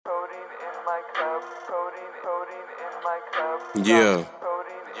Yeah.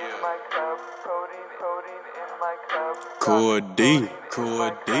 Codiene.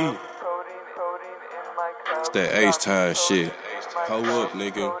 It's that H-time shit. Hold up,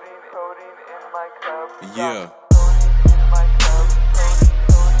 nigga. Yeah.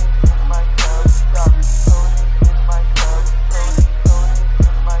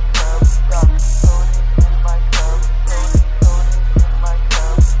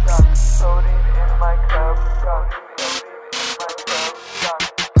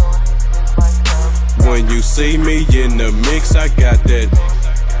 When you see me in the mix, I got that.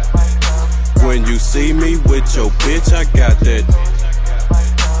 When you see me with your bitch, I got that.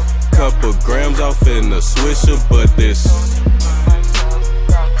 Couple grams off in the swisher, but this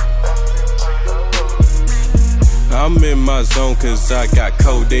I'm in my zone cause I got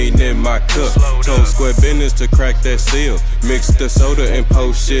codeine in my cup. Told Square Business to crack that seal. Mix the soda and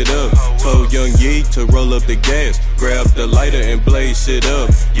post shit up. Told Young Yee to roll up the gas. Grab the lighter and blaze shit up.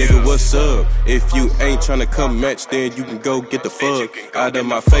 Nigga, what's up? If you ain't tryna come match, then you can go get the fuck out of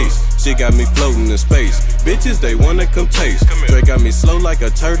my face. Shit got me floating in space. Bitches, they wanna come taste. Dre got me slow like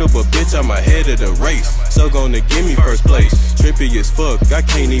a turtle, but bitch, I'm ahead of the race. So gonna give me first place. Trippy as fuck, I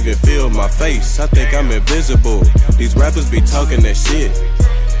can't even feel my face. I think I'm invisible. These rappers be talking that shit.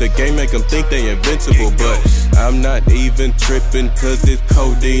 The game make them think they invincible, but I'm not even tripping cause it's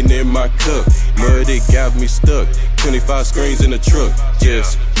codeine in my cup. Muddy got me stuck, 25 screens in the truck.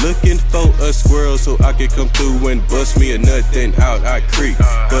 Just looking for a squirrel so I can come through and bust me a nut, then out I creep.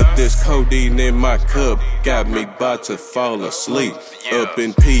 But this codeine in my cup got me about to fall asleep. Up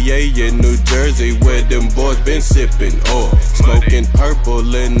in PA in New Jersey where them boys been sipping oil. Smoking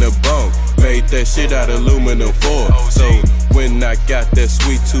purple in the bone, made that shit out of aluminum foil. So when I got that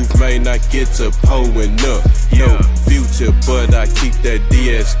sweet tooth, man, I get to pulling up. No future, but I keep that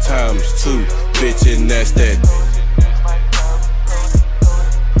DS times 2, bitch, and that's that.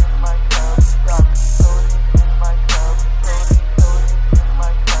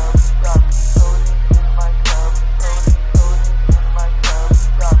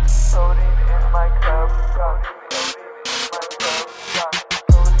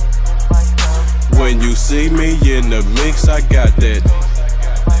 When you see me in the mix, I got that.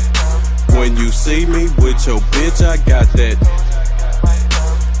 When you see me with your bitch, I got that.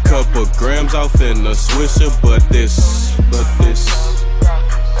 Couple grams off in the swisher, but this.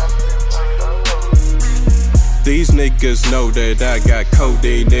 These niggas know that I got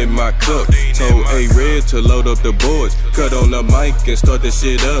codeine in my cup. Told A-Red to load up the boards, cut on the mic and start the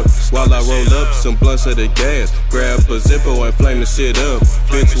shit up. While I roll up some blunts of the gas, grab a Zippo and flame the shit up.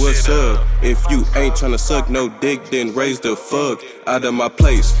 Bitch, what's up? If you ain't tryna suck no dick, then raise the fuck out of my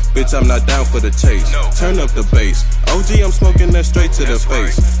place. Bitch, I'm not down for the chase. Turn up the bass. OG, I'm smoking that straight to the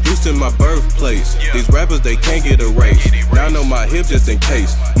face. Houston, my birthplace. These rappers, they can't get erased. Down on my hip just in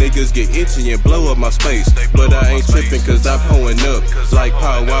case niggas get itchy and blow up my space. But I ain't tripping cause I'm pulling up like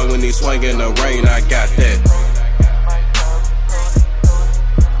Power when he swinging the rain. I got that.